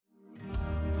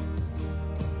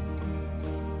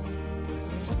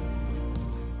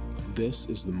This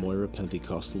is the Moira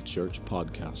Pentecostal Church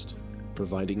podcast,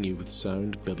 providing you with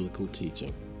sound biblical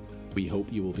teaching. We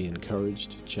hope you will be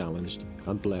encouraged, challenged,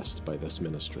 and blessed by this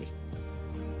ministry.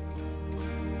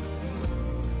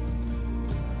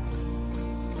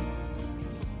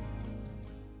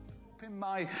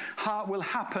 My heart will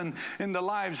happen in the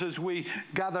lives as we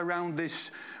gather around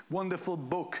this wonderful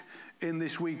book in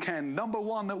this weekend. Number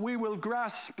one, that we will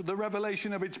grasp the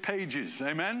revelation of its pages.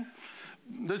 Amen?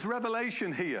 There's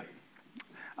revelation here.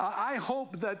 I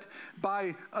hope that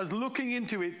by us looking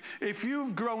into it, if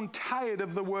you've grown tired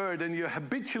of the Word and you're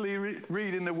habitually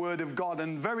reading the Word of God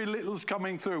and very little's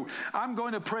coming through, I'm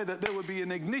going to pray that there would be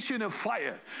an ignition of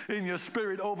fire in your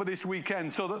spirit over this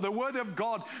weekend so that the Word of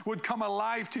God would come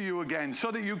alive to you again,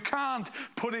 so that you can't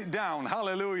put it down.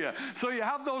 Hallelujah. So you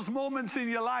have those moments in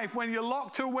your life when you're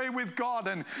locked away with God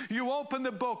and you open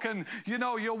the book and, you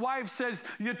know, your wife says,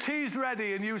 your tea's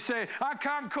ready, and you say, I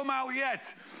can't come out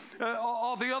yet.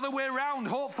 Or the other way around,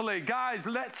 hopefully. Guys,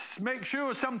 let's make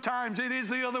sure sometimes it is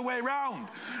the other way around.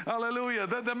 Hallelujah.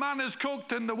 That the man is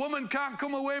cooked and the woman can't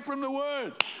come away from the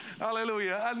Word.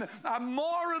 Hallelujah. And I'm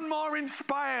more and more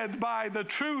inspired by the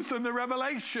truth and the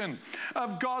revelation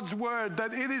of God's Word,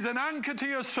 that it is an anchor to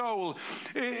your soul.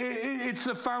 It's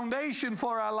the foundation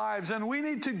for our lives, and we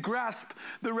need to grasp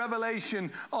the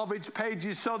revelation of its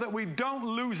pages so that we don't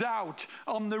lose out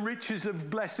on the riches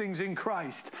of blessings in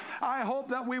Christ. I hope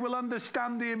that we will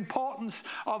understand the importance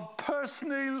of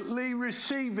personally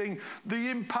receiving the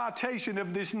impartation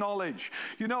of this knowledge.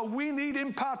 You know, we need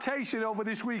impartation over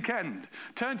this weekend.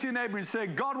 Turn to your neighbor and say,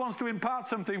 God wants to impart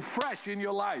something fresh in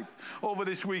your life over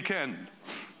this weekend.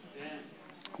 Yeah.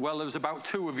 Well, there's about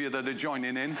 2 of you that are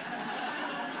joining in.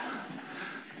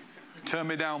 Turn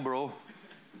me down, bro.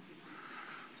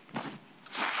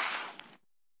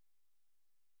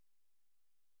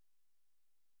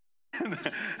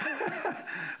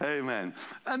 Amen.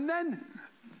 And then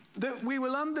that we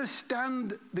will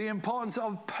understand the importance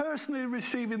of personally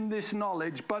receiving this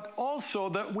knowledge, but also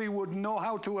that we would know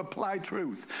how to apply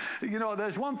truth. You know,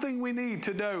 there's one thing we need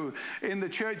to do in the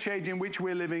church age in which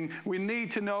we're living. We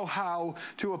need to know how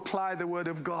to apply the Word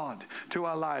of God to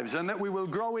our lives, and that we will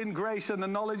grow in grace and the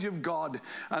knowledge of God,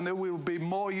 and that we will be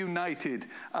more united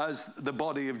as the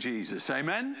body of Jesus.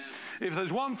 Amen? If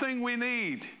there's one thing we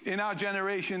need in our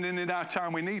generation and in our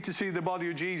time, we need to see the body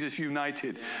of Jesus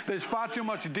united. There's far too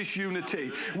much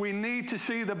disunity. We need to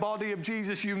see the body of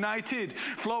Jesus united,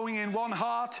 flowing in one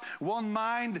heart, one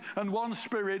mind, and one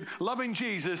spirit, loving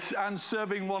Jesus and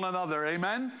serving one another.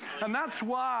 Amen? And that's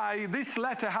why this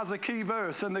letter has a key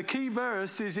verse, and the key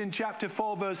verse is in chapter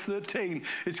 4, verse 13.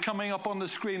 It's coming up on the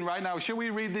screen right now. Shall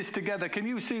we read this together? Can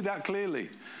you see that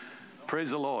clearly? Praise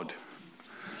the Lord.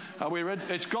 Are we ready?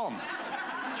 It's gone.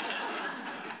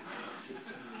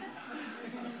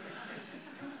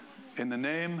 In the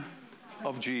name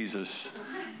of Jesus,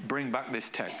 bring back this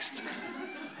text.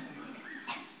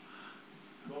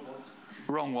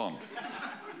 Wrong one.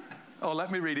 Oh,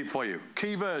 let me read it for you.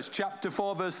 Key verse, chapter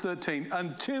 4, verse 13.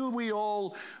 Until we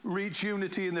all reach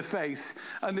unity in the faith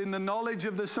and in the knowledge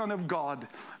of the Son of God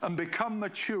and become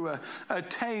mature,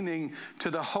 attaining to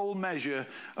the whole measure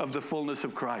of the fullness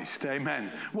of Christ.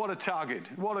 Amen. What a target.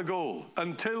 What a goal.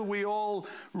 Until we all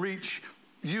reach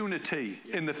unity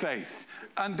in the faith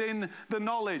and in the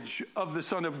knowledge of the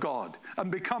Son of God and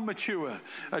become mature,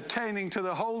 attaining to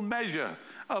the whole measure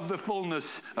of the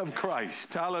fullness of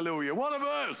Christ. Hallelujah. What a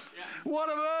verse. What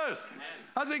a verse.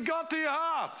 Has it got to your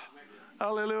heart?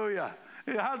 Hallelujah.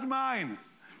 It has mine.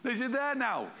 Is it there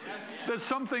now? There's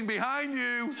something behind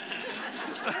you.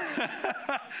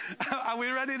 Are we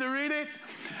ready to read it?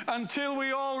 Until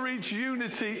we all reach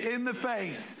unity in the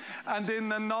faith and in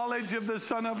the knowledge of the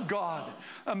Son of God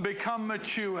and become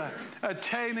mature,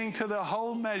 attaining to the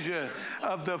whole measure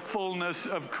of the fullness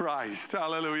of Christ.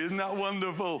 Hallelujah. Isn't that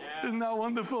wonderful? Yeah. Isn't that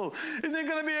wonderful? Isn't it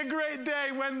going to be a great day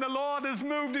when the Lord has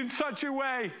moved in such a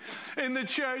way in the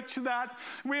church that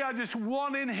we are just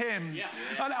one in Him? Yeah.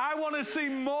 And I want to see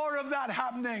more of that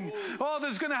happening. Oh,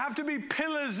 there's going to have to be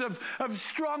pillars of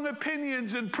strong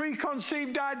opinions and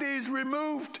preconceived ideas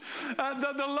removed,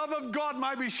 that the love of God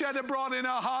might be shed abroad in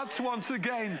our hearts once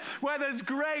again, where there's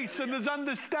grace and there's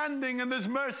understanding and there's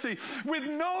mercy, with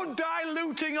no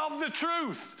diluting of the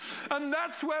truth. And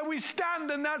that's where we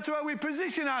stand, and that's where we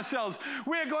position ourselves.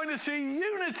 We're going to see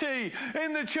unity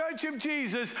in the church of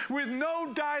Jesus with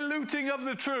no diluting of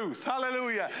the truth.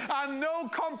 Hallelujah. And no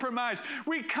compromise.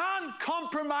 We can't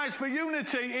compromise for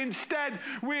unity. Instead,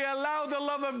 we allow the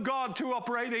love of God to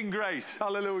operate in grace.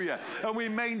 Hallelujah. And we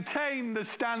maintain the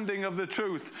standing of the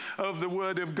truth of the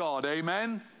Word of God.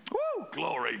 Amen. Woo!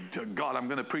 Glory to God. I'm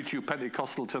going to preach you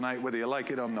Pentecostal tonight, whether you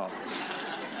like it or not.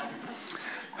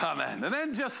 Amen. And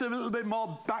then just a little bit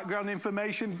more background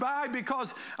information.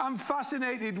 Because I'm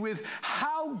fascinated with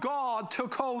how God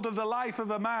took hold of the life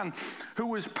of a man who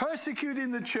was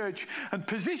persecuting the church and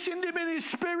positioned him in his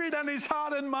spirit and his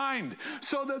heart and mind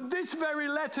so that this very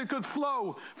letter could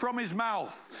flow from his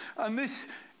mouth. And this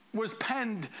was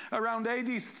penned around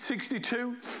AD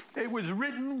 62. It was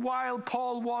written while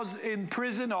Paul was in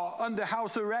prison or under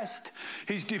house arrest.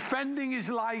 He's defending his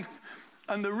life.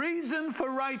 And the reason for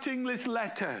writing this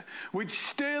letter, which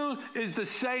still is the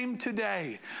same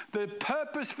today, the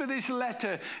purpose for this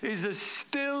letter is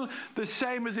still the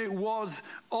same as it was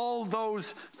all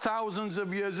those thousands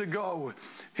of years ago.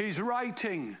 He's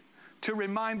writing to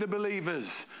remind the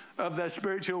believers of their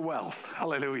spiritual wealth.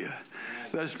 Hallelujah.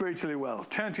 They're spiritually wealth.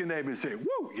 Turn to your neighbor and say,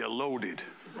 woo, you're loaded.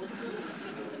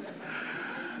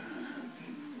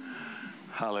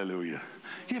 Hallelujah.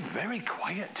 You're very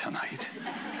quiet tonight.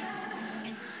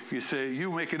 You say,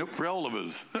 you making up for all of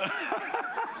us.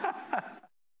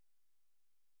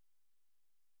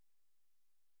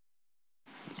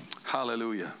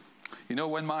 Hallelujah. You know,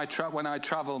 when I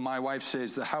travel, my wife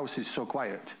says the house is so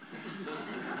quiet.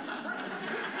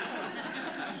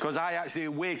 Because I actually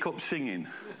wake up singing.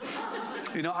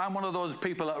 You know, I'm one of those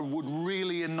people that would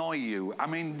really annoy you. I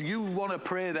mean, you want to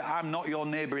pray that I'm not your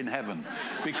neighbor in heaven.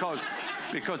 Because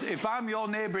if I'm your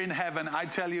neighbor in heaven, I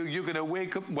tell you, you're going to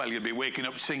wake up. Well, you'll be waking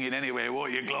up singing anyway,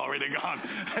 won't you? Glory to God.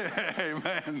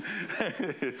 Amen.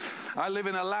 I live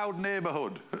in a loud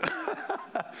neighborhood.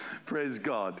 Praise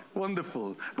God.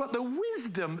 Wonderful. But the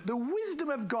wisdom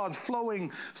of God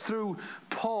flowing through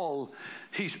Paul,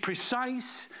 he's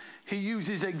precise. He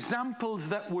uses examples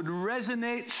that would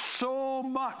resonate so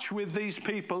much with these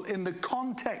people in the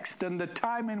context and the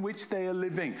time in which they are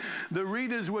living. The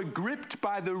readers were gripped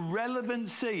by the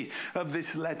relevancy of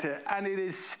this letter, and it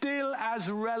is still as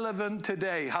relevant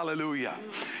today. Hallelujah.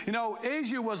 You know,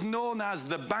 Asia was known as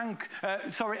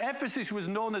Ephesus was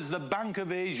known as the Bank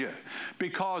of Asia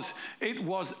because it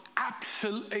was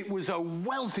a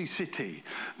wealthy city.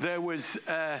 There was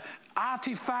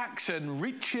artifacts and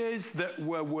riches that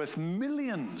were worth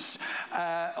millions.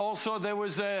 Also, there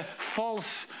was a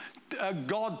false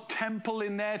god temple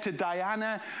in there to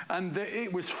Diana, and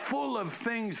it was full of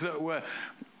things that were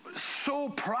so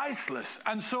priceless.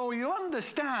 And so you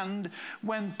understand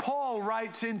when Paul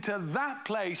writes into that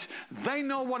place, they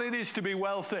know what it is to be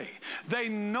wealthy. They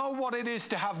know what it is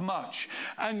to have much.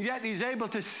 And yet he's able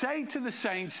to say to the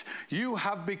saints, you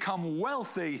have become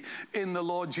wealthy in the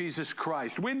Lord Jesus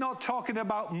Christ. We're not talking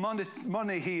about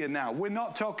money here now. We're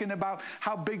not talking about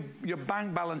how big your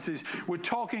bank balance is. We're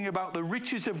talking about the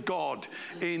riches of God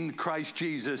in Christ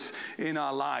Jesus in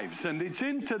our lives. And it's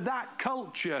into that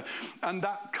culture and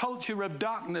that culture of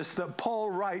darkness that Paul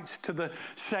writes to the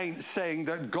saints saying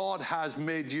that God has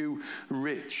made you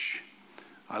rich.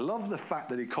 I love the fact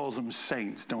that he calls them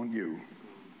saints, don't you?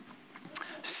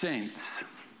 Saints.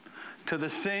 To the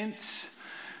saints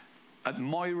at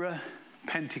Moira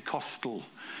Pentecostal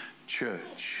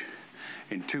Church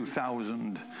in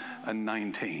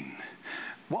 2019.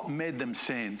 What made them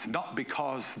saints? Not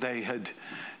because they had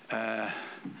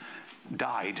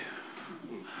died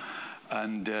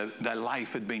and their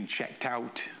life had been checked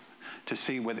out to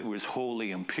see whether it was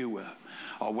holy and pure,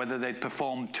 or whether they'd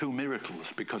performed 2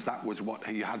 miracles, because that was what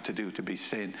you had to do to be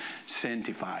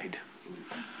sanctified.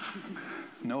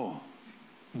 No.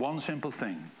 One simple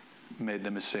thing made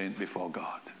them a saint before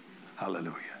God.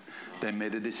 Hallelujah. They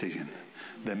made a decision.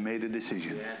 They made a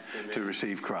decision to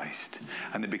receive Christ,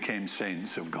 and they became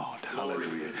saints of God.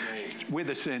 Hallelujah. We're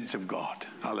the saints of God.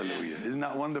 Hallelujah. Isn't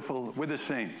that wonderful? We're the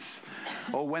saints.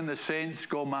 Oh, when the saints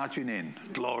go marching in.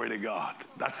 Glory to God.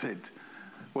 That's it.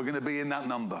 We're going to be in that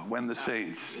number when the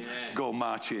saints go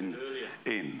marching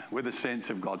in. We're the saints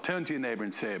of God. Turn to your neighbor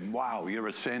and say, wow, you're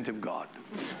a saint of God.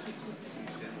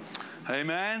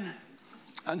 Amen.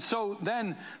 And so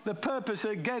then the purpose,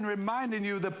 again, reminding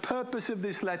you the purpose of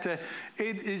this letter,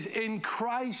 it is in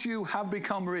Christ you have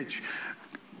become rich.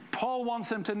 Paul wants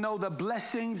them to know the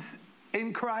blessings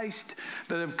in Christ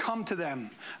that have come to them,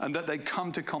 and that they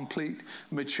come to complete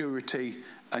maturity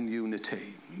and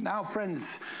unity. Now,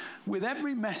 friends, with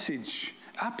every message,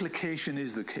 application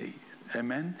is the key.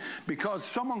 Amen? Because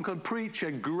someone could preach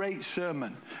a great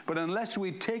sermon, but unless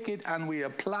we take it and we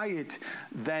apply it,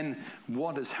 then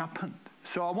what has happened?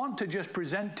 So I want to just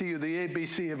present to you the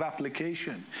ABC of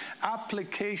application.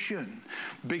 Application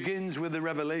begins with the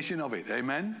revelation of it.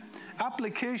 Amen?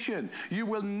 Application. You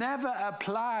will never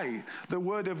apply the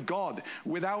Word of God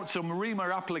without some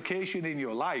Rhema application in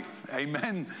your life.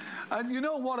 Amen? And you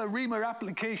know what a Rhema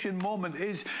application moment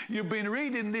is? You've been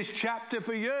reading this chapter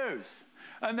for years.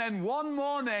 And then one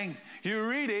morning, you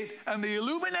read it, and the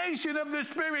illumination of the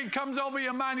Spirit comes over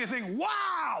your mind. You think,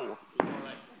 wow!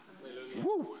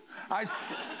 Woo.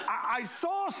 I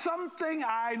saw something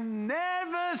I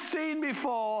never seen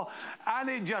before, and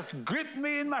it just gripped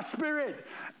me in my spirit.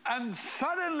 And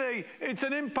suddenly, it's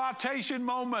an impartation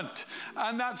moment.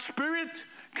 And that Spirit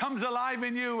comes alive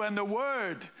in you, and the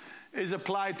Word is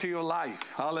applied to your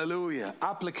life. Hallelujah.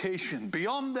 Application.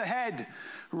 Beyond the head,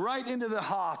 right into the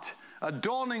heart. A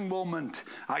dawning moment.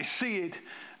 I see it.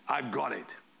 I've got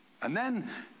it. And then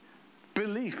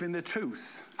belief in the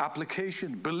truth.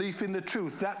 Application. Belief in the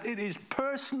truth. That it is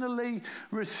personally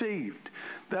received.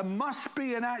 There must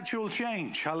be an actual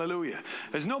change. Hallelujah.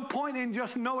 There's no point in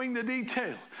just knowing the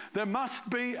detail. There must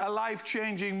be a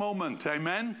life-changing moment.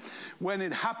 Amen. When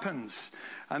it happens.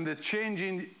 And the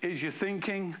changing is your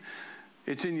thinking.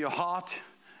 It's in your heart.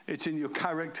 It's in your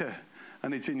character.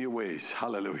 And it's in your ways.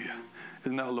 Hallelujah.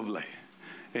 Isn't that lovely?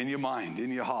 In your mind, in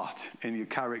your heart, in your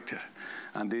character,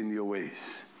 and in your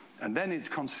ways. And then it's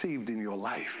conceived in your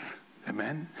life.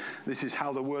 Amen? This is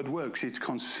how the Word works. It's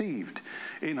conceived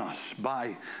in us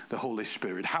by the Holy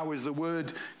Spirit. How is the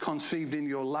Word conceived in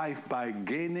your life? By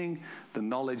gaining the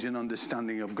knowledge and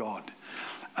understanding of God.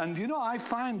 And you know, I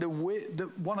find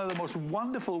one of the most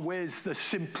wonderful ways, the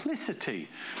simplicity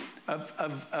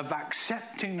of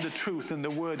accepting the truth and the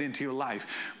Word into your life.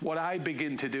 What I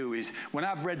begin to do is, when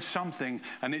I've read something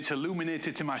and it's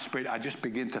illuminated to my spirit, I just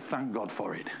begin to thank God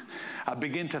for it. I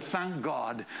begin to thank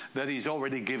God that He's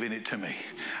already given it to me.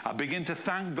 I begin to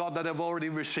thank God that I've already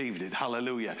received it.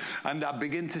 Hallelujah. And I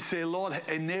begin to say, Lord,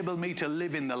 enable me to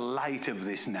live in the light of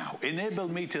this now. Enable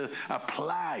me to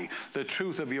apply the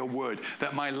truth of your Word,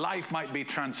 that my life might be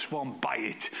transformed by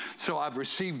it. So I've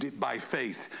received it by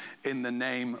faith in the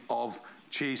name of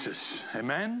Jesus.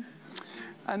 Amen?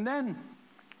 And then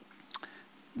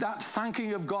that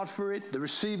thanking of God for it, the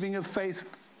receiving of faith,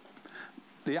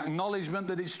 the acknowledgement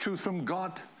that it's truth from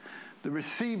God, the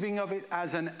receiving of it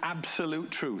as an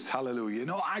absolute truth. Hallelujah. You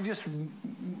know,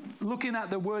 looking at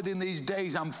the Word in these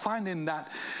days, I'm finding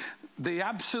that the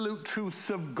absolute truths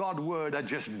of God's Word are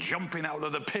just jumping out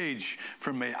of the page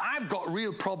from me. I've got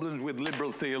real problems with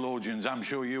liberal theologians. I'm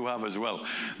sure you have as well.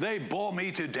 They bore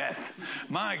me to death.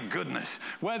 My goodness.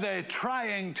 Where they're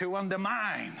trying to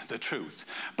undermine the truth.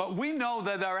 But we know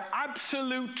that there are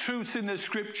absolute truths in the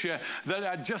Scripture that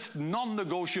are just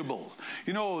non-negotiable.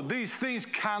 You know, these things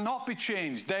cannot be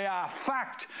changed. They are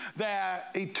fact. They are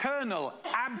eternal,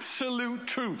 absolute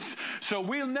truths. So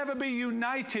we'll never be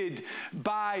united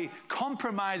by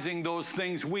compromising those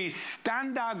things. We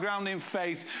stand our ground in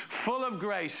faith, full of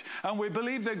grace, and we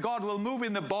believe that God will move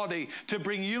in the body to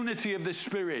bring unity of the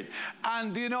Spirit.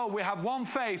 And you know, we have one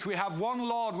faith, we have one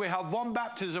Lord, we have one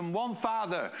baptism, one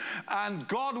Father, and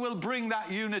God will bring that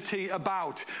unity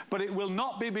about, but it will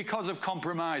not be because of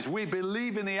compromise. We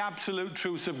believe in the absolute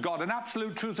truth of God. An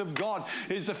absolute truth of God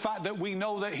is the fact that we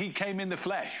know that He came in the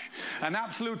flesh. An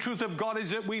absolute truth of God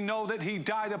is that we know that He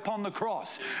died upon the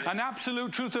cross. An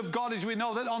absolute truth of God is we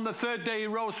know that on the third day He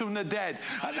rose from the dead.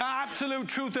 An absolute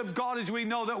truth of God is we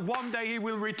know that one day He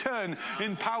will return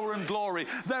in power and glory.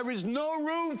 There is no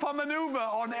room for maneuver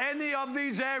on any of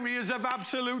these areas of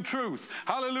absolute truth.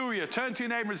 Hallelujah. Turn to your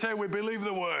neighbor and say, we believe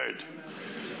the Word.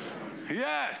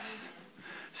 Yes.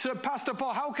 So, Pastor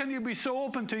Paul, how can you be so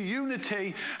open to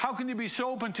unity? How can you be so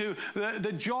open to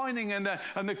the joining and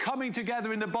the coming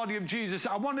together in the body of Jesus?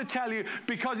 I want to tell you,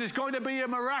 because it's going to be a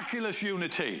miraculous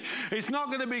unity. It's not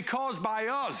going to be caused by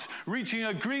us reaching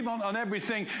agreement on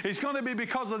everything. It's going to be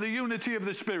because of the unity of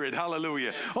the Spirit.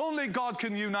 Hallelujah. Only God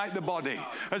can unite the body.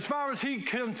 As far as He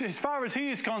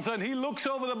is concerned, He looks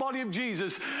over the body of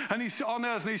Jesus and He's on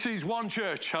earth and He sees one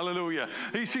church. Hallelujah.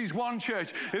 He sees one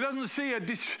church. He doesn't see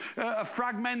a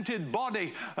fragmented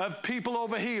body of people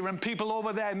over here and people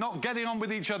over there not getting on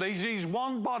with each other. He sees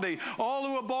one body, all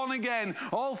who are born again,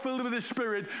 all filled with the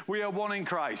Spirit. We are one in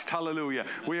Christ. Hallelujah.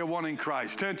 We are one in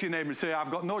Christ. Turn to your neighbor and say,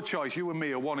 I've got no choice. You and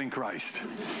me are one in Christ.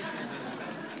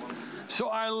 So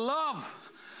I love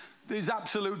these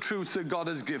absolute truths that God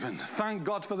has given. Thank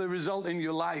God for the result in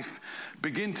your life.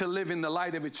 Begin to live in the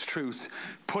light of its truth.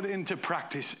 Put into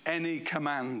practice any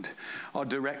command or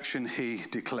direction He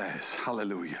declares.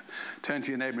 Hallelujah. Turn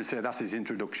to your neighbor and say, that's his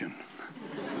introduction.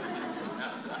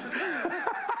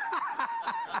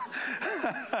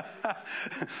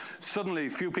 Suddenly,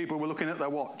 few people were looking at their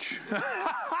watch.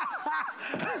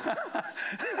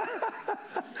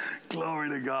 Glory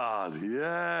to God.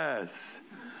 Yes.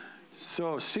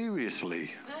 So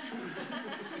seriously,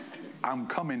 I'm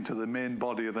coming to the main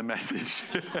body of the message.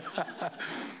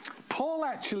 Paul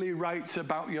actually writes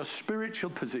about your spiritual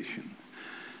position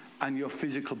and your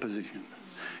physical position.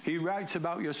 he writes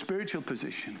about your spiritual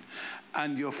position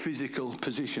and your physical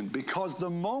position. Because the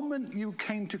moment you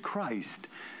came to Christ,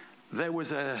 there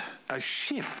was a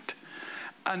shift,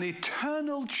 an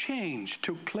eternal change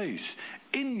took place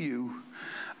in you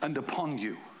and upon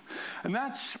you. And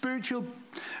that spiritual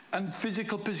and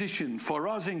physical position for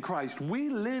us in Christ, we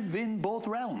live in both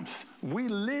realms. We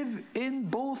live in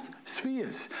both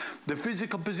spheres. The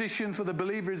physical position for the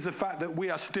believer is the fact that we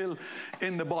are still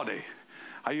in the body.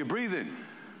 Are you breathing?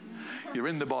 You're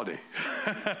in the body.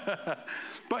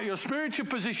 But your spiritual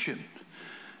position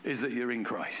is that you're in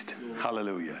Christ.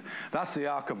 Hallelujah. That's the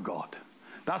ark of God.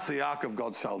 That's the ark of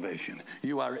God's salvation.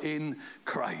 You are in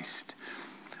Christ.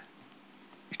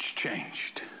 It's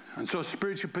changed. And so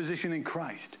spiritual position in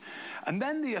Christ. And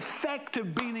then the effect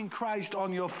of being in Christ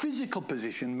on your physical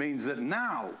position means that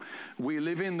now we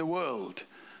live in the world,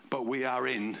 but we are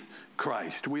in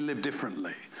Christ. We live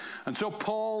differently. And so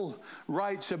Paul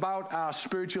writes about our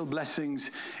spiritual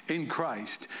blessings in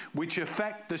Christ, which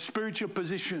affect the spiritual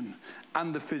position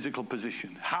and the physical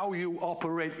position. How you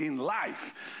operate in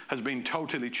life has been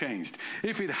totally changed.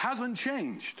 If it hasn't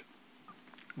changed,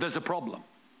 there's a problem.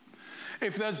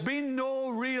 If there's been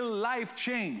no real life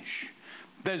change,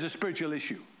 there's a spiritual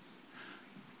issue.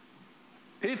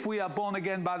 If we are born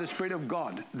again by the Spirit of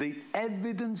God, the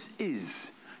evidence is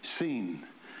seen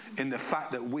in the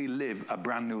fact that we live a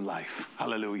brand new life.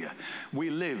 Hallelujah.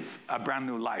 We live a brand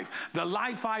new life. The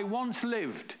life I once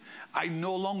lived, I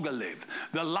no longer live.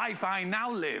 The life I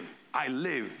now live, I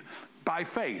live by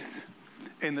faith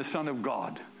in the Son of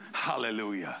God.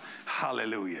 Hallelujah.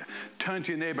 Hallelujah. Turn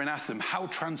to your neighbor and ask them, how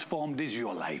transformed is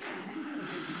your life?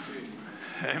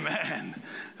 Amen.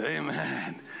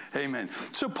 Amen. Amen.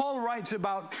 So Paul writes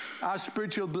about our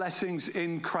spiritual blessings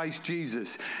in Christ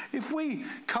Jesus. If we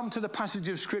come to the passage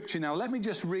of Scripture now, let me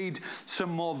just read some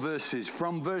more verses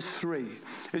from verse 3.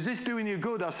 Is this doing you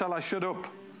good, or shall I shut up?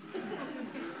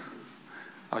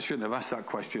 I shouldn't have asked that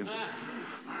question.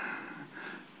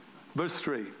 Verse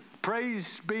 3.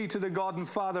 Praise be to the God and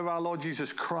Father of our Lord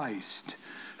Jesus Christ,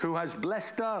 who has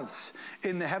blessed us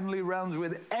in the heavenly realms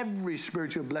with every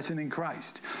spiritual blessing in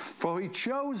Christ. For he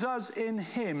chose us in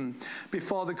him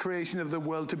before the creation of the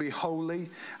world to be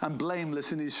holy and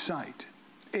blameless in his sight.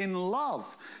 In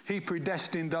love, he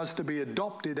predestined us to be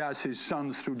adopted as his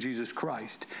sons through Jesus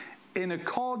Christ, in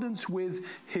accordance with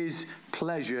his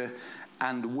pleasure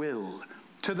and will,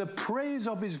 to the praise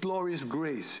of his glorious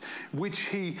grace, which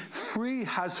he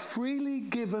has freely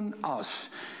given us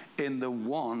in the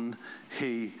one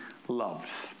he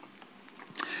loves.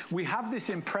 We have this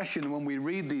impression when we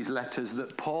read these letters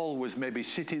that Paul was maybe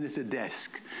sitting at a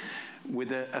desk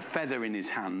with a feather in his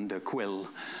hand, a quill,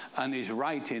 and is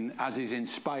writing as is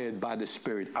inspired by the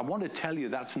Spirit. I want to tell you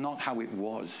that's not how it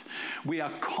was. We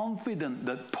are confident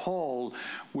that Paul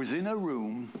was in a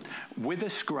room with a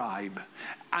scribe,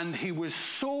 and he was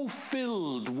so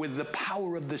filled with the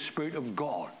power of the Spirit of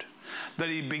God that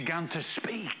he began to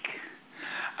speak.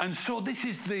 And so this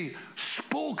is the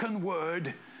spoken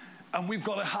word, and we've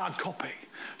got a hard copy.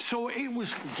 So it was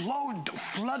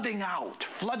flooding out.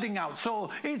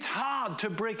 So it's hard to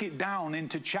break it down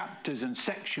into chapters and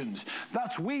sections.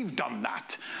 We've done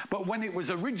that. But when it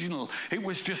was original, it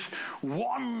was just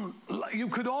one, you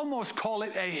could almost call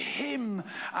it a hymn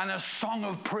and a song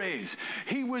of praise.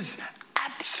 He was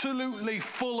absolutely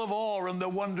full of awe and the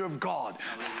wonder of God,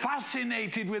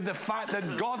 fascinated with the fact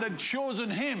that God had chosen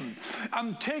him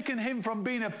and taken him from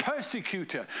being a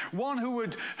persecutor, one who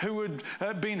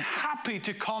had been happy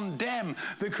to condemn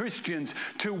the Christians,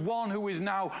 to one who is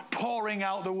now pouring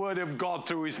out the word of God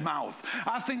through his mouth.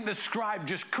 I think the scribe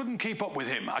just couldn't keep up with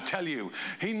him, I tell you.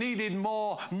 He needed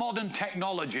more modern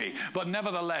technology, but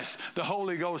nevertheless, the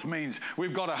Holy Ghost means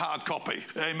we've got a hard copy.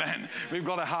 Amen. We've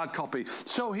got a hard copy.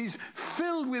 So he's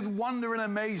filled with wonder and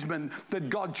amazement that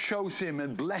God chose him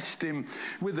and blessed him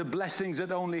with the blessings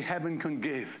that only heaven can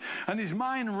give. And his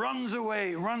mind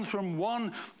runs from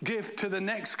one gift to the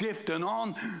next gift and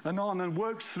on, and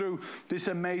works through this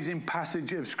amazing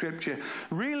passage of Scripture.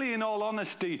 Really, in all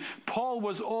honesty, Paul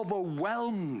was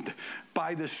overwhelmed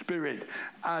by the Spirit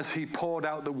as he poured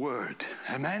out the word.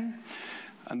 Amen?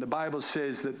 And the Bible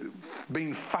says that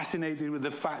being fascinated with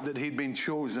the fact that he'd been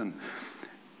chosen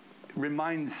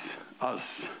reminds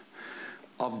us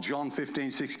of John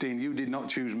 15:16. You did not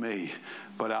choose me,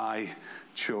 but I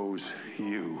chose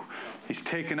you. He's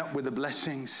taken up with the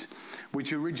blessings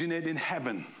which originate in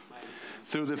heaven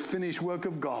through the finished work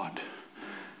of God.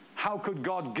 How could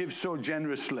God give so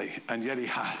generously? And yet he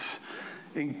has.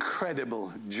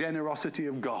 Incredible generosity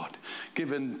of God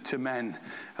given to men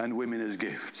and women as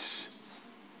gifts.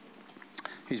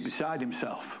 He's beside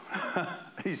himself.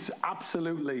 He's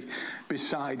absolutely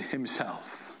beside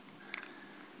himself.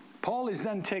 Paul is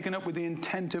then taken up with the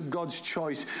intent of God's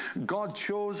choice. God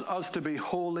chose us to be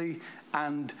holy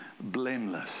and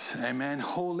blameless. Amen.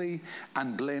 Holy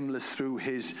and blameless through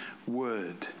his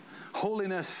word.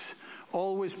 Holiness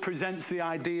always presents the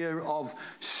idea of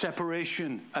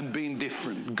separation and being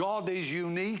different. God is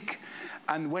unique,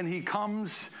 and when he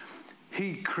comes,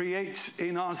 he creates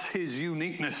in us his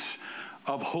uniqueness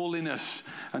of holiness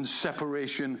and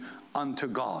separation unto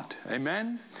God.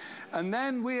 Amen? And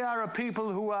then we are a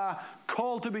people who are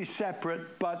called to be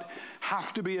separate, but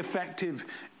have to be effective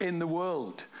in the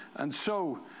world. And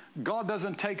so God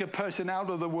doesn't take a person out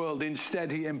of the world.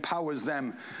 Instead, he empowers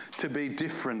them to be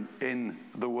different in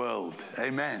the world.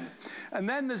 Amen. And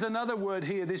then there's another word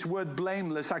here, this word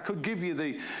blameless. I could give you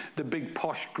the big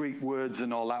posh Greek words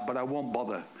and all that, but I won't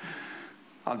bother.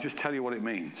 I'll just tell you what it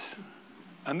means.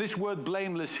 And this word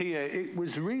blameless here, it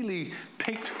was really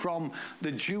picked from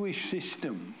the Jewish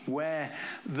system where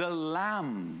the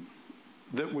lamb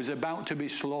that was about to be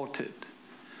slaughtered,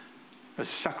 a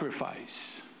sacrifice,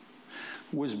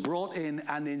 was brought in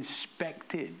and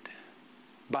inspected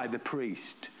by the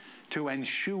priest to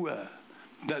ensure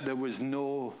that there was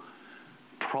no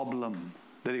problem,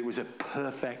 that it was a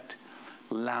perfect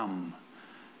lamb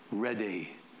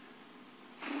ready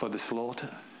for the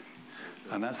slaughter.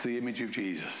 And that's the image of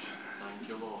Jesus. Thank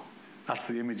you, Lord. That's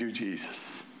the image of Jesus.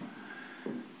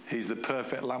 He's the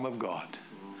perfect Lamb of God.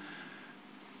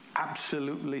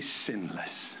 Absolutely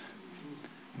sinless,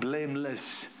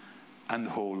 blameless and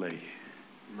holy.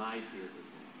 Mighty is his name.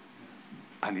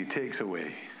 And he takes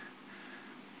away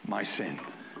my sin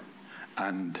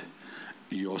and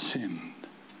your sin.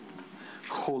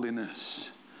 Holiness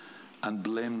and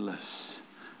blameless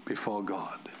before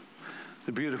God.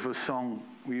 The beautiful song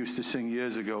we used to sing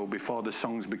years ago before the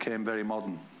songs became very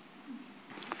modern.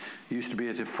 You used to be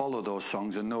able to follow those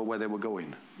songs and know where they were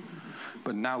going.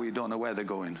 But now you don't know where they're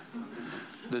going.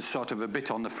 There's sort of a bit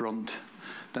on the front,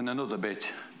 then another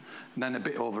bit, then a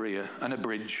bit over here, and a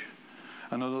bridge,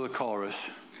 and another chorus,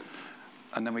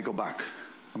 and then we go back,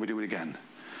 and we do it again.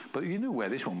 But you knew where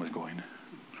this one was going.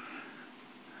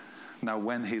 Now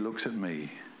when he looks at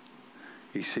me,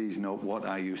 he sees not what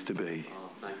I used to be,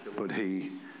 but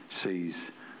he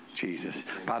sees Jesus.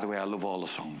 By the way, I love all the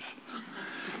songs.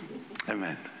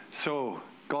 Amen. So,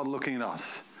 God looking at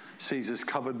us, sees us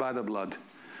covered by the blood,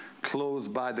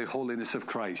 clothed by the holiness of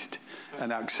Christ,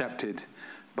 and accepted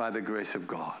by the grace of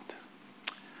God.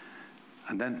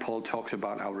 And then Paul talks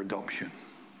about our adoption.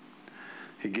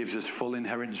 He gives us full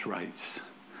inheritance rights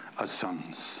as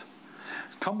sons.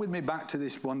 Come with me back to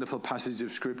this wonderful passage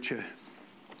of Scripture.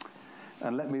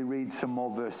 And let me read some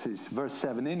more verses. Verse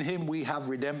 7, in him we have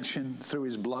redemption through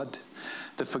his blood,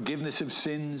 the forgiveness of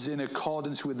sins in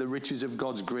accordance with the riches of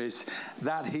God's grace,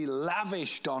 that he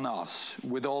lavished on us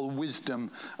with all wisdom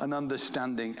and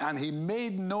understanding. And he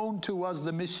made known to us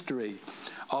the mystery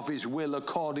of his will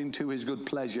according to his good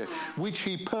pleasure, which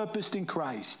he purposed in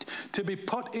Christ, to be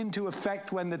put into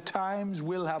effect when the times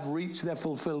will have reached their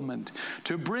fulfillment,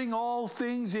 to bring all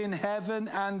things in heaven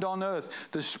and on earth,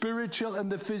 the spiritual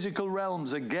and the physical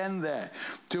realms, again there,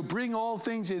 to bring all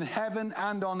things in heaven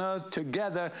and on earth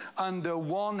together under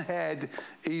one head,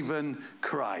 even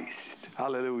Christ.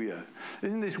 Hallelujah.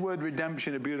 Isn't this word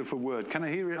redemption a beautiful word? Can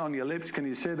I hear it on your lips? Can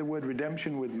you say the word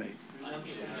redemption with me?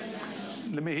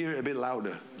 Let me hear it a bit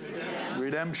louder.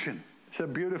 Redemption. It's a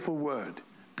beautiful word.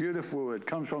 Beautiful word.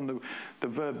 Comes from the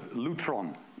verb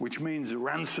lutron, which means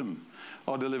ransom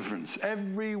or deliverance.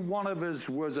 Every one of us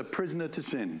was a prisoner to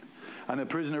sin and a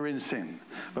prisoner in sin.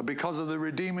 But because of the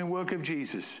redeeming work of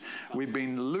Jesus, we've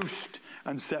been loosed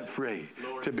and set free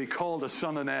to be called a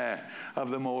son and heir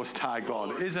of the Most High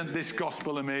God. Isn't this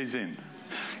gospel amazing?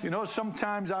 You know,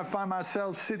 sometimes I find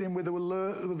myself sitting with the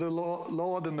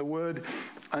Lord and the Word,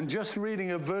 and just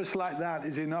reading a verse like that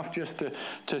is enough just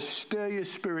to stir your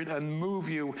spirit and move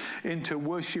you into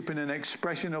worship and an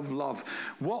expression of love.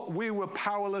 What we were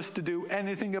powerless to do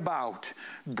anything about,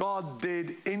 God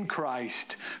did in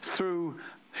Christ through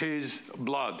his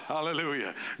blood.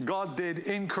 Hallelujah. God did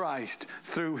in Christ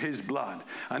through his blood.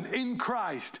 And in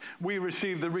Christ we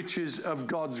receive the riches of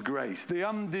God's grace, the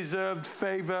undeserved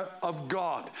favor of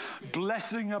God,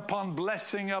 blessing upon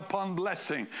blessing upon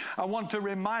blessing. I want to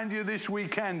remind you this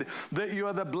weekend that you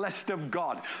are the blessed of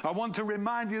God. I want to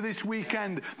remind you this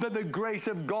weekend that the grace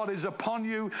of God is upon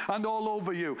you and all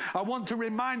over you. I want to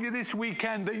remind you this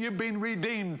weekend that you've been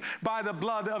redeemed by the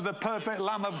blood of the perfect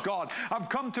Lamb of God. I've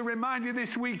come to remind you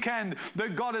this weekend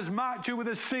that God has marked you with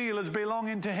a seal as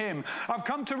belonging to Him. I've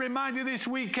come to remind you this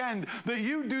weekend that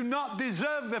you do not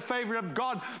deserve the favor of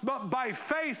God, but by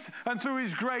faith and through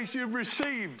His grace you've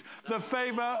received the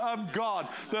favor of God.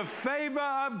 The favor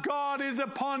of God is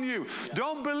upon you.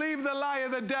 Don't believe the lie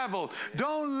of the devil.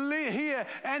 Don't hear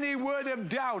any word of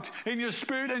doubt in your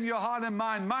spirit and your heart and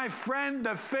mind. My friend,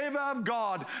 the favor of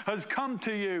God has come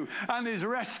to you and is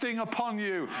resting upon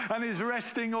you and is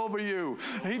resting over you.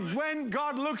 When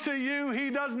God looks at you, He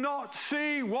does not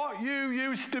see what you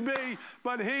used to be,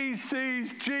 but He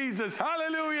sees Jesus.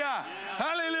 Hallelujah!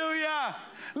 Hallelujah!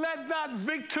 Let that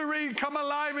victory come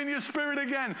alive in your spirit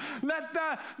again. Let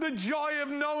the joy of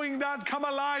knowing that come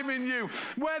alive in you.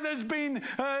 Where there's been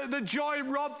the joy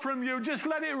robbed from you, just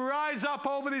let it rise up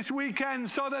over this weekend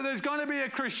so that there's going to be a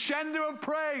crescendo of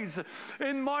praise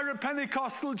in Moira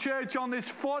Pentecostal Church on this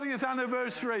 40th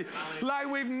anniversary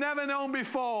like we've never known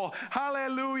before.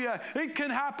 Hallelujah. It can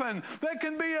happen. There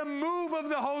can be a move of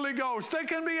the Holy Ghost. There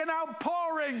can be an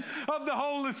outpouring of the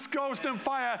Holy Ghost and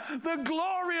fire. The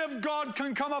glory of God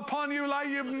can come upon you like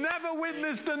you've never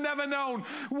witnessed and never known.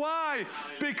 Why?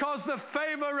 Because the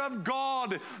favor of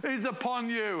God is upon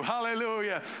you.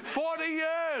 Hallelujah. 40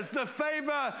 years, the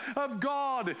favor of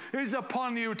God is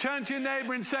upon you. Turn to your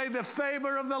neighbor and say, the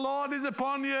favor of the Lord is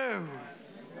upon you.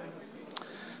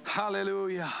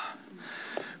 Hallelujah.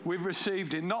 We've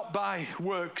received it not by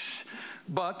works,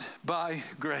 but by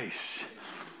grace.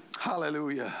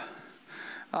 Hallelujah.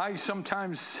 I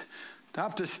sometimes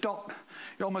have to stop.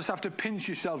 You almost have to pinch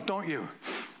yourself, don't you,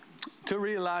 to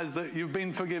realize that you've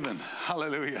been forgiven.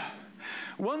 Hallelujah.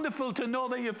 Wonderful to know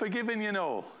that you're forgiven, you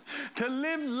know. To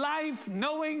live life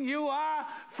knowing you are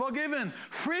forgiven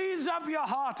frees up your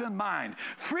heart and mind,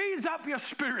 frees up your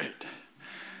spirit.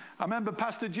 I remember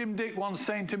Pastor Jim Dick once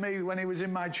saying to me when he was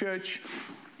in my church,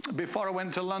 before I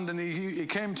went to London, he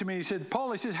came to me, he said,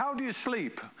 Paul, he says, how do you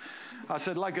sleep? I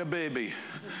said, like a baby.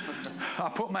 I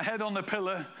put my head on the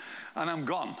pillow and I'm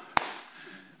gone.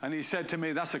 And he said to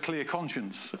me, that's a clear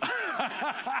conscience.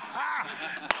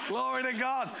 Glory to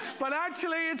God. But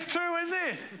actually it's true, isn't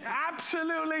it?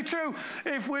 Absolutely true.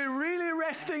 If we're really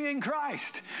resting in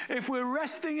Christ,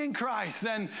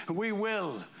 then we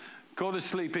will go to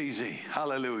sleep easy.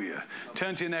 Hallelujah.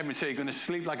 Turn to your neighbor and say, you're going to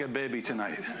sleep like a baby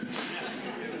tonight.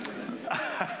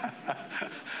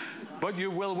 But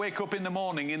you will wake up in the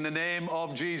morning in the name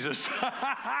of Jesus.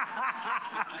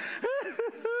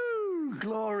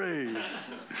 Glory.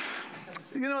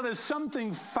 You know, there's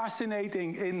something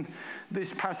fascinating in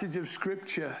this passage of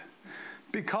Scripture.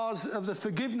 Because of the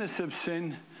forgiveness of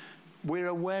sin, we're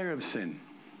aware of sin.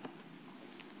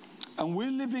 And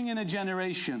we're living in a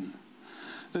generation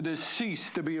that has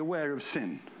ceased to be aware of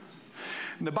sin.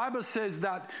 And the Bible says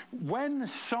that when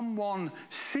someone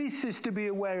ceases to be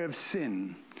aware of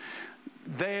sin,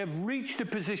 they have reached a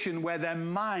position where their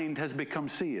mind has become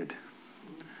seared.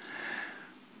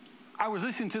 I was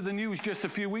listening to the news just a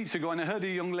few weeks ago and I heard a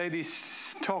young lady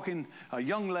talking, a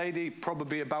young lady,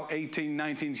 probably about 18,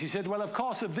 19. She said, well, of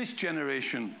course, of this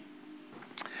generation,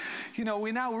 you know,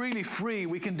 we're now really free.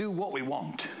 We can do what we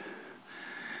want.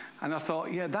 And I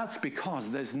thought, yeah, that's because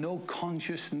there's no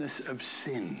consciousness of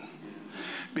sin.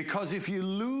 Because if you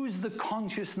lose the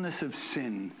consciousness of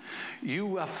sin,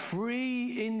 you are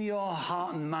free in your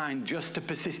heart and mind just to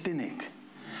persist in it.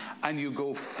 And you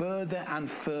go further and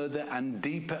further and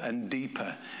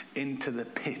deeper into the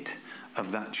pit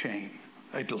of that chain.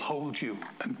 It'll hold you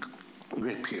and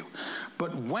grip you.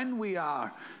 But when we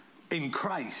are in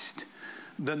Christ,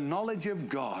 the knowledge of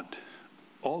God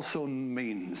also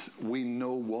means we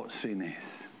know what sin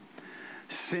is.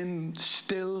 Sin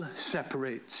still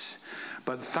separates,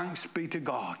 but thanks be to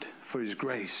God for His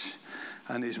grace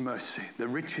and His mercy, the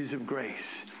riches of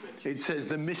grace. It says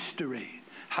the mystery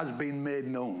has been made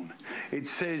known. It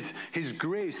says His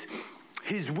grace,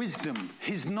 His wisdom,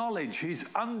 His knowledge, His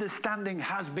understanding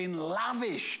has been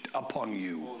lavished upon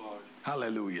you. Oh,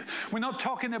 hallelujah. We're not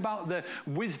talking about the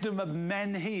wisdom of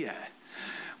men here.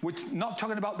 We're not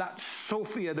talking about that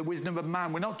Sophia, the wisdom of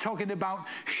man. We're not talking about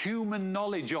human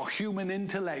knowledge or human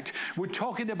intellect. We're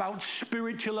talking about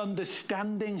spiritual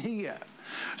understanding here.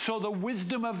 So the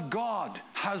wisdom of God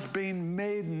has been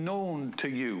made known to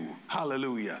you.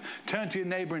 Hallelujah. Turn to your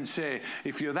neighbor and say,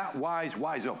 if you're that wise,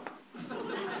 wise up.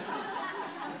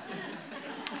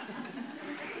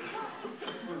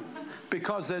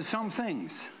 Because there's some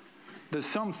things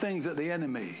that the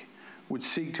enemy would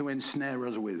seek to ensnare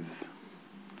us with.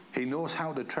 He knows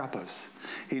how to trap us.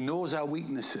 He knows our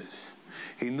weaknesses.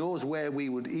 He knows where we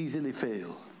would easily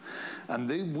fail. And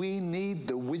we need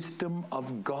the wisdom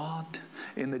of God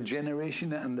in the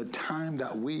generation and the time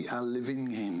that we are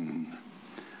living in.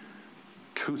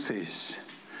 truth is.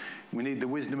 We need the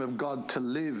wisdom of God to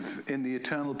live in the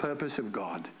eternal purpose of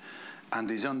God, and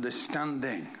his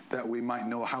understanding that we might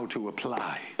know how to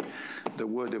apply the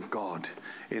word of God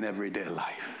in everyday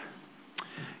life.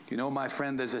 You know, my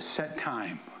friend, there's a set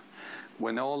time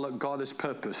when all that God has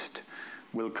purposed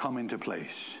will come into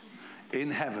place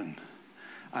in heaven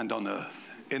and on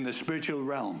earth, in the spiritual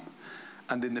realm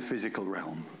and in the physical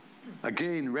realm.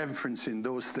 Again, referencing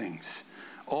those things,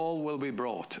 all will be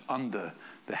brought under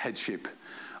the headship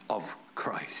of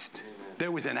Christ. Amen.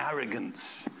 There was an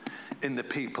arrogance in the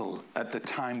people at the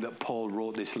time that Paul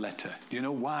wrote this letter. Do you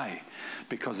know why?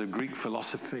 Because of Greek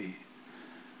philosophy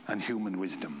and human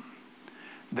wisdom.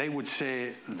 They would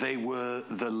say they were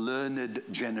the learned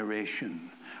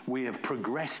generation. We have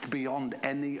progressed beyond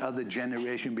any other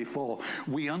generation before.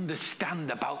 We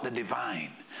understand about the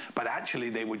divine. But actually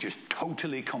they were just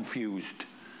totally confused.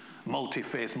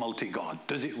 Multi-faith, multi-God.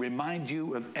 Does it remind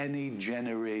you of any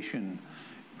generation?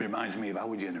 It reminds me of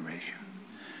our generation.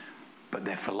 But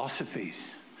their philosophies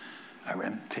are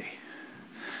empty.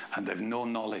 And they've no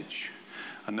knowledge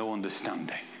and no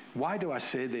understanding. Why do I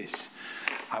say this?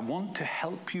 I want to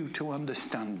help you to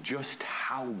understand just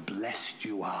how blessed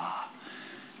you are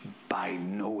by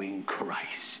knowing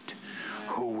Christ,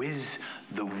 who is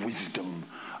the wisdom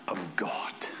of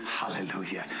God.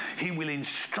 Hallelujah. He will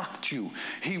instruct you.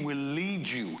 He will lead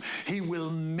you. He will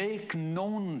make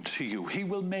known to you. He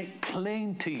will make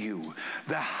plain to you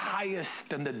the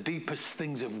highest and the deepest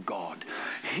things of God.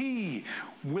 He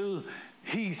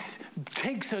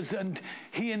takes us and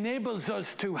he enables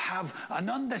us to have an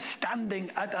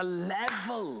understanding at a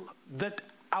level that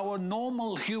our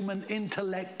normal human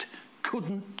intellect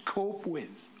couldn't cope with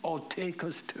or take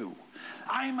us to.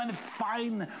 I'm a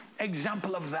fine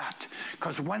example of that,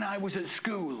 because when I was at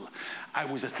school, I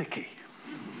was a thickie.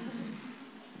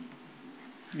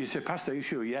 You say, Pastor, are you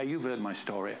sure? Yeah, you've heard my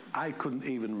story. I couldn't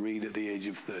even read at the age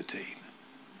of 13.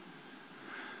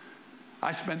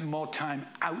 I spent more time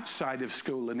outside of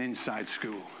school than inside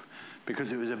school,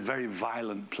 because it was a very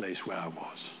violent place where I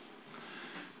was.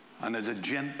 And as a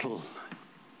gentle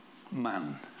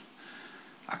man,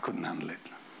 I couldn't handle it.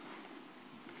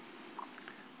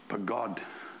 But God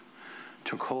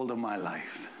took hold of my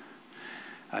life.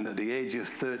 And at the age of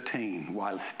 13,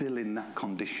 while still in that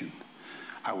condition,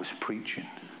 I was preaching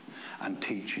and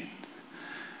teaching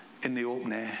in the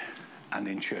open air and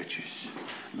in churches,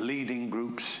 leading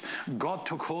groups. God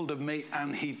took hold of me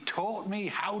and he taught me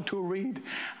how to read.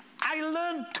 I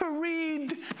learned to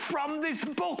read from this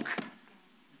book.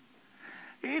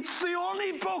 It's the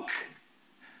only book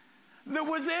that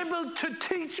was able to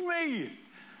teach me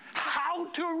how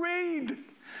to read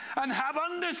and have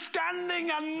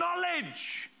understanding and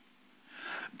knowledge.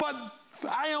 But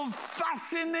I am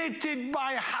fascinated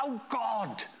by how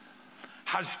God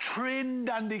has trained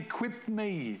and equipped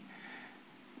me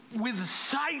with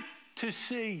sight to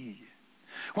see.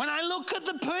 When I look at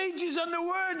the pages and the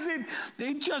words,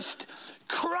 it just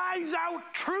cries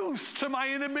out truth to my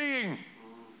inner being.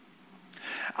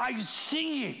 I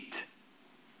see it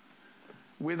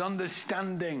with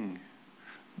understanding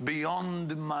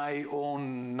beyond my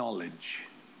own knowledge,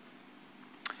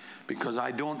 because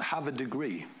I don't have a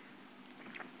degree,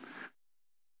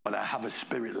 but I have a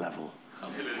spirit level.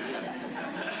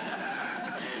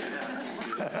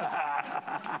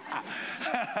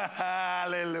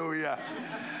 Hallelujah.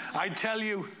 I tell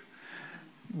you,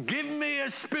 give me a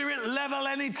spirit level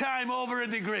anytime over a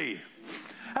degree.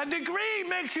 A degree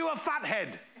makes you a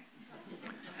fathead,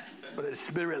 but a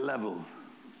spirit level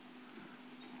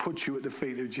puts you at the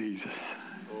feet of Jesus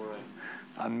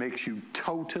and makes you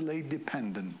totally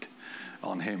dependent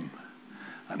on him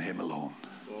and him alone.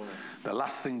 The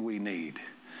last thing we need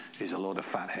is a load of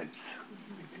fatheads.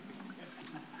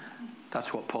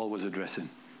 That's what Paul was addressing.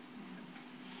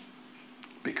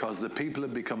 Because the people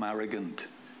have become arrogant,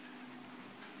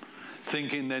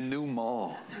 thinking they knew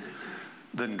more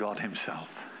than God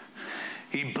himself.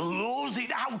 He blows it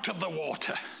out of the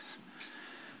water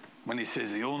when he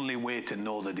says the only way to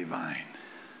know the divine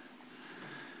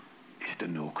is to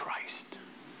know Christ.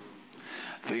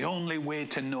 The only way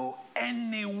to know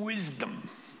any wisdom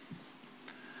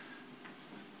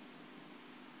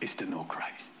is to know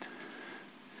Christ.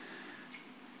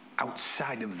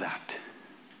 Outside of that,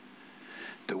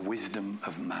 the wisdom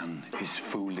of man is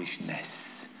foolishness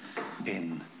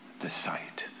in the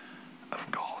sight of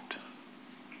God.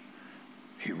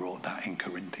 He wrote that in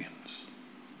Corinthians.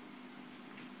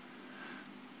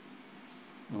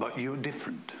 But you're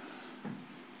different,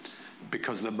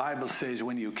 because the Bible says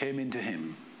when you came into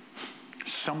him,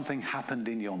 something happened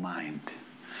in your mind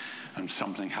and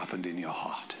something happened in your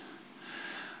heart.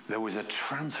 there was a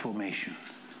transformation.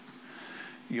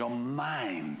 Your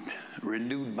mind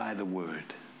renewed by the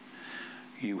word.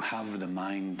 You have the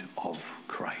mind of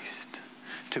Christ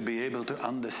to be able to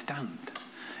understand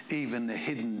even the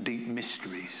hidden deep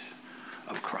mysteries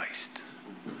of Christ.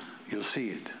 You'll see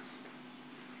it.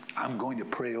 I'm going to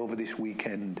pray over this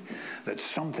weekend that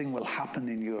something will happen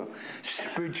in your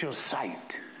spiritual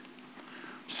sight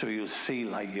so you'll see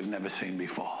like you've never seen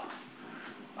before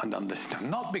and understand.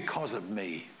 Not because of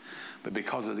me, but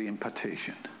because of the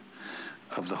impartation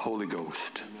of the Holy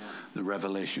Ghost, the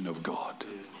revelation of God.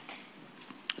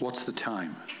 What's the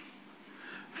time?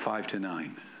 5 to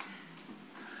 9.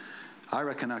 I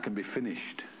reckon I can be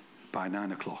finished by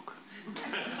 9 o'clock.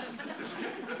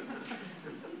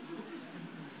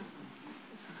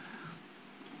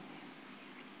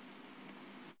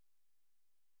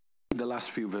 The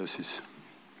last few verses.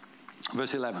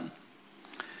 Verse 11.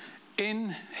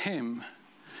 In him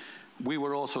we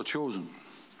were also chosen,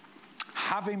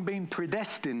 having been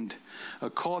predestined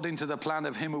according to the plan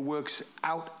of him who works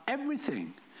out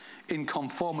everything in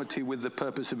conformity with the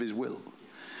purpose of his will,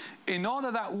 in order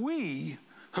that we,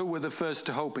 who were the first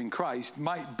to hope in Christ,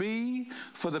 might be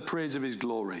for the praise of his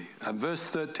glory. And verse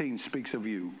 13 speaks of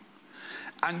you.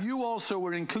 And you also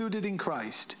were included in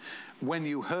Christ when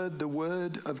you heard the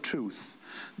word of truth,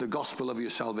 the gospel of your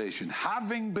salvation.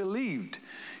 Having believed,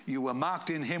 you were marked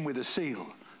in him with a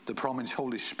seal, the promised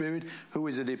Holy Spirit, who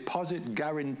is a deposit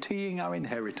guaranteeing our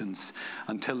inheritance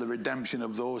until the redemption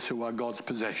of those who are God's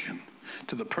possession,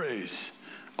 to the praise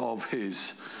of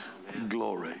his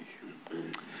glory.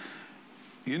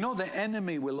 You know, the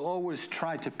enemy will always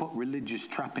try to put religious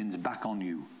trappings back on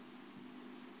you.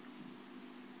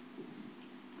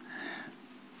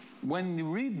 When you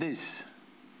read this,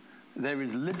 there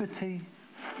is liberty,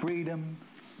 freedom,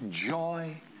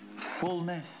 joy,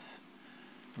 fullness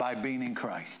by being in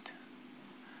Christ,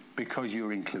 because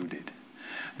you're included.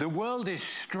 The world is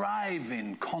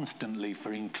striving constantly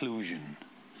for inclusion.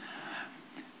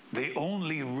 The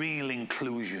only real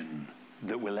inclusion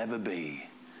that will ever be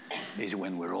is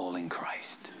when we're all in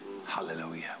Christ.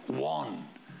 Hallelujah. One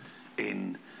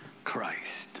in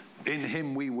Christ. In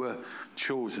him we were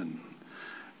chosen.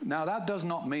 Now that does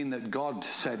not mean that God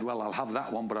said, well, I'll have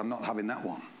that one, but I'm not having that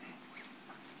one.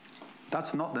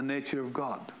 That's not the nature of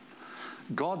God.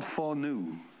 God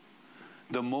foreknew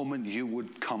the moment you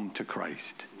would come to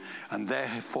Christ, and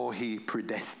therefore he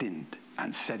predestined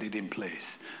and set it in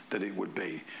place that it would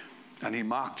be. And he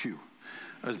marked you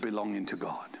as belonging to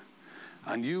God.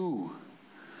 And you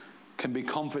can be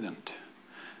confident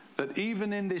that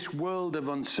even in this world of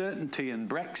uncertainty and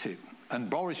Brexit and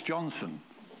Boris Johnson,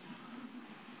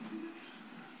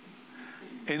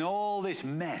 in all this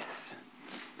mess,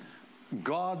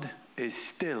 God is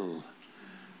still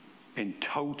in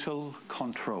total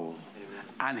control.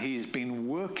 And he has been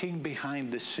working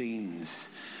behind the scenes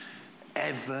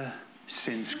ever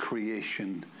since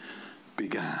creation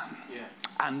began. Yeah.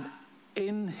 And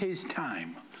in his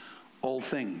time, all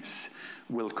things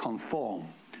will conform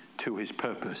to his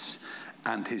purpose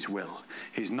and his will.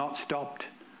 He's not stopped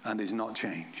and is not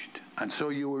changed. And so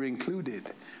you were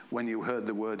included when you heard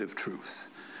the word of truth.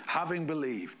 Having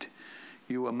believed,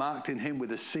 you were marked in him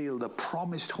with a seal, the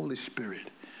promised Holy Spirit,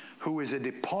 who is a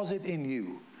deposit in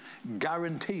you,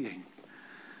 guaranteeing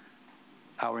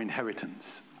our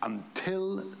inheritance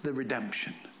until the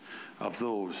redemption of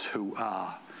those who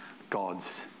are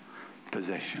God's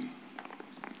possession.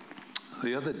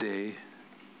 The other day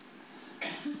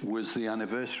was the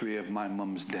anniversary of my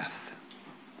mum's death,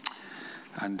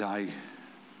 and I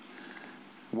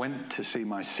went to see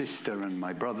my sister and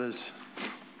my brothers,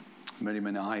 Miriam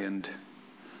and I, and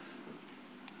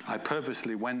I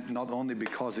purposely went not only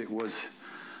because it was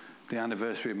the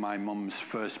anniversary of my mum's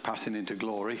first passing into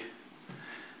glory,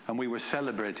 and we were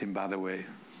celebrating, by the way,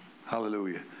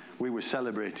 hallelujah, we were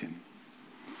celebrating,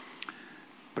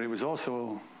 but it was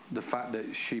also the fact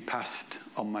that she passed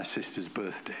on my sister's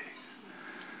birthday,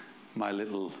 my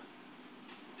little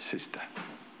sister.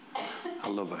 I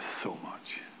love her so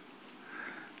much.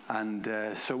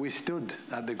 And so we stood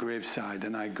at the graveside,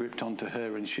 and I gripped onto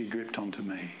her and she gripped onto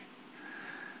me.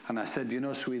 And I said, you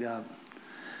know, sweetheart,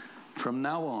 from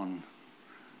now on,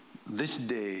 this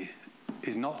day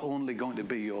is not only going to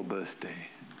be your birthday,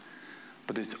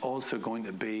 but it's also going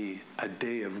to be a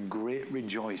day of great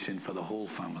rejoicing for the whole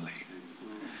family.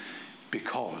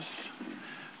 Because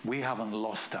we haven't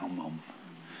lost our mum.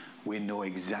 We know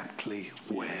exactly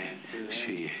where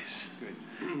she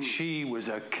is. She was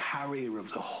a carrier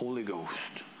of the Holy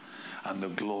Ghost and the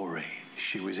glory.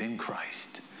 She was in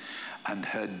Christ. And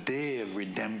her day of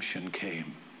redemption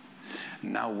came.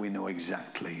 Now we know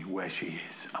exactly where she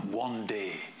is. And one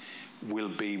day we'll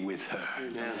be with her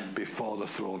before the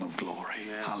throne of glory.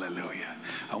 Hallelujah.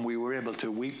 And we were able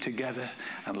to weep together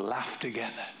and laugh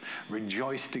together,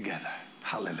 rejoice together.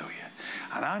 Hallelujah.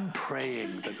 And I'm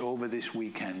praying that over this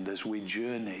weekend, as we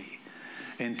journey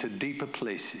into deeper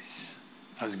places,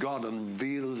 as God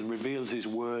reveals his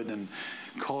word and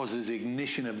causes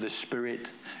ignition of the Spirit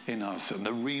in us, and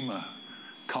the Rhema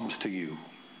comes to you,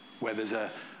 where there's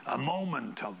a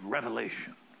moment of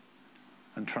revelation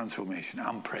and transformation.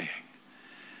 I'm praying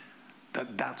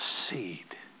that that seed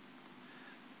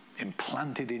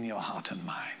implanted in your heart and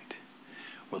mind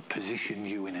will position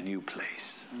you in a new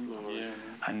place.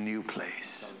 A new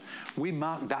place. We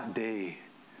marked that day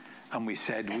and we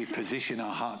said we position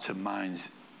our hearts and minds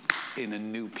in a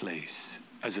new place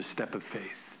as a step of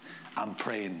faith. I'm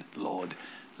praying, Lord,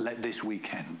 let this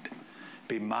weekend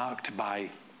be marked by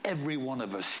every one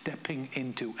of us stepping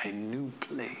into a new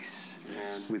place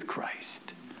with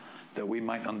Christ, that we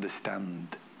might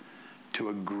understand to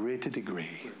a greater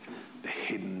degree the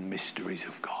hidden mysteries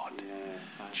of God.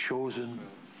 Chosen,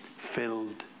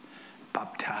 filled,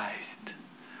 baptized,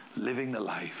 living the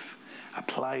life,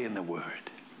 applying the word,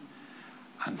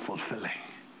 and fulfilling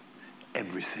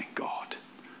everything God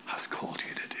has called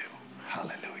you to do.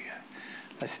 Hallelujah.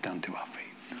 Let's stand to our feet.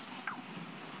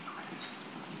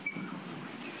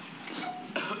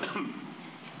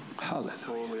 Hallelujah.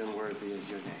 Holy and worthy is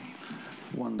your name.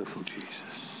 Wonderful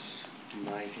Jesus.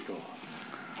 Mighty God.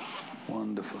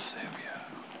 Wonderful Savior.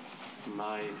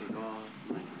 Mighty God.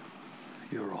 Mighty God.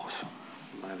 You're awesome.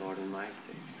 My Lord and my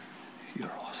Savior.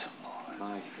 You're awesome, Lord.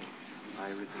 My Savior. My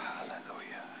Redeemer.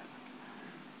 Hallelujah.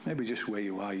 Maybe just where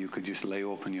you are, you could just lay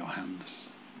open your hands.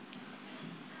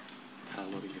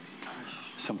 Hallelujah.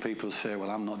 Some people say, well,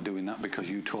 I'm not doing that because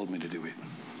you told me to do it.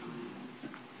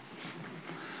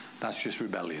 That's just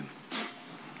rebellion.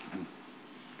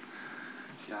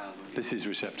 This is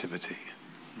receptivity.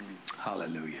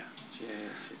 Hallelujah.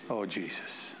 Oh,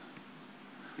 Jesus.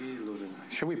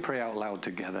 Shall we pray out loud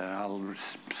together? I'll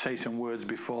say some words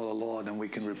before the Lord and we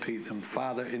can repeat them.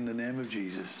 Father, in the name of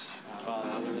Jesus,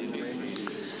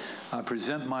 I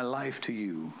present my life to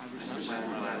you.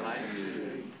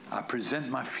 I present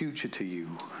my future to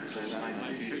you.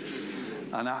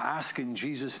 And I ask in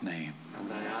Jesus' name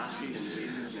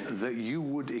that you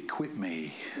would equip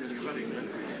me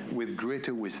with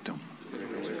greater wisdom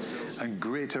and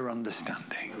greater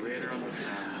understanding.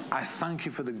 I thank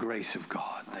you for the grace of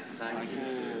God,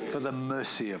 for the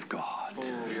mercy of God.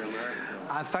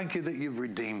 I thank you that you've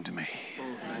redeemed me.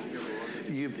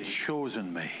 You've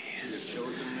chosen me.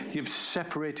 You've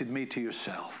separated me to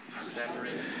yourself.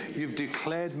 You've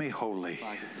declared me holy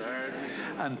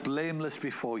and blameless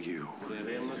before you.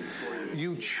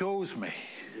 You chose me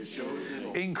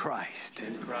in Christ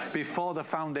before the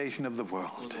foundation of the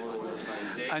world.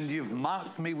 And you've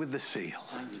marked me with the seal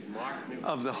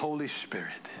of the Holy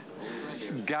Spirit,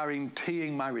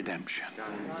 guaranteeing my redemption.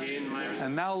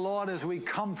 And now, Lord, as we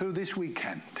come through this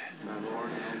weekend,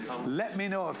 let me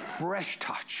know a fresh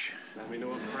touch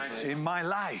in my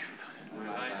life,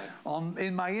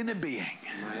 in my inner being,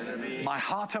 my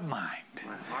heart and mind.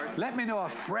 Let me know a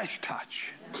fresh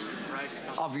touch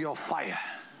of your fire,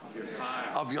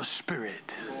 of your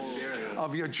spirit,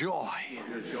 of your joy,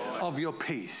 of your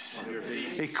peace.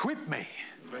 Equip me,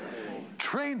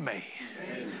 train me,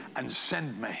 and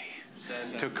send me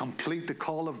to complete the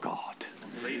call of God.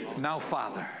 Now,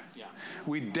 Father,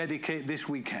 we dedicate this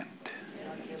weekend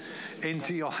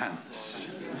into your hands.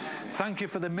 Thank you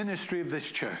for the ministry of this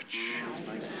church.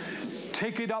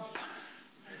 Take it up,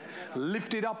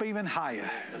 lift it up even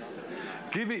higher.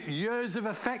 Give it years of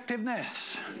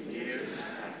effectiveness,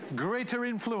 greater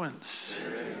influence,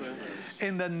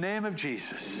 in the name of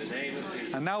Jesus.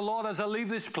 And now, Lord, as I leave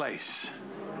this place,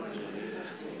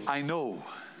 I know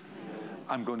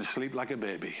I'm going to sleep like a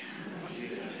baby.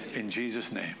 In Jesus'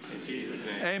 name.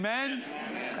 Amen.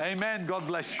 Amen. God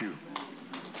bless you.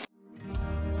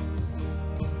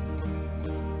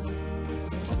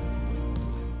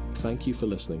 Thank you for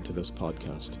listening to this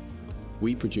podcast.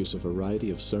 We produce a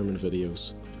variety of sermon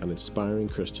videos and inspiring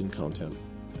Christian content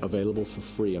available for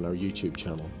free on our YouTube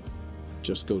channel.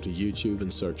 Just go to YouTube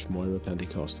and search Moira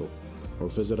Pentecostal, or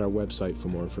visit our website for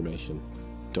more information,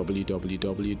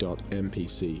 www.mpc.org.uk.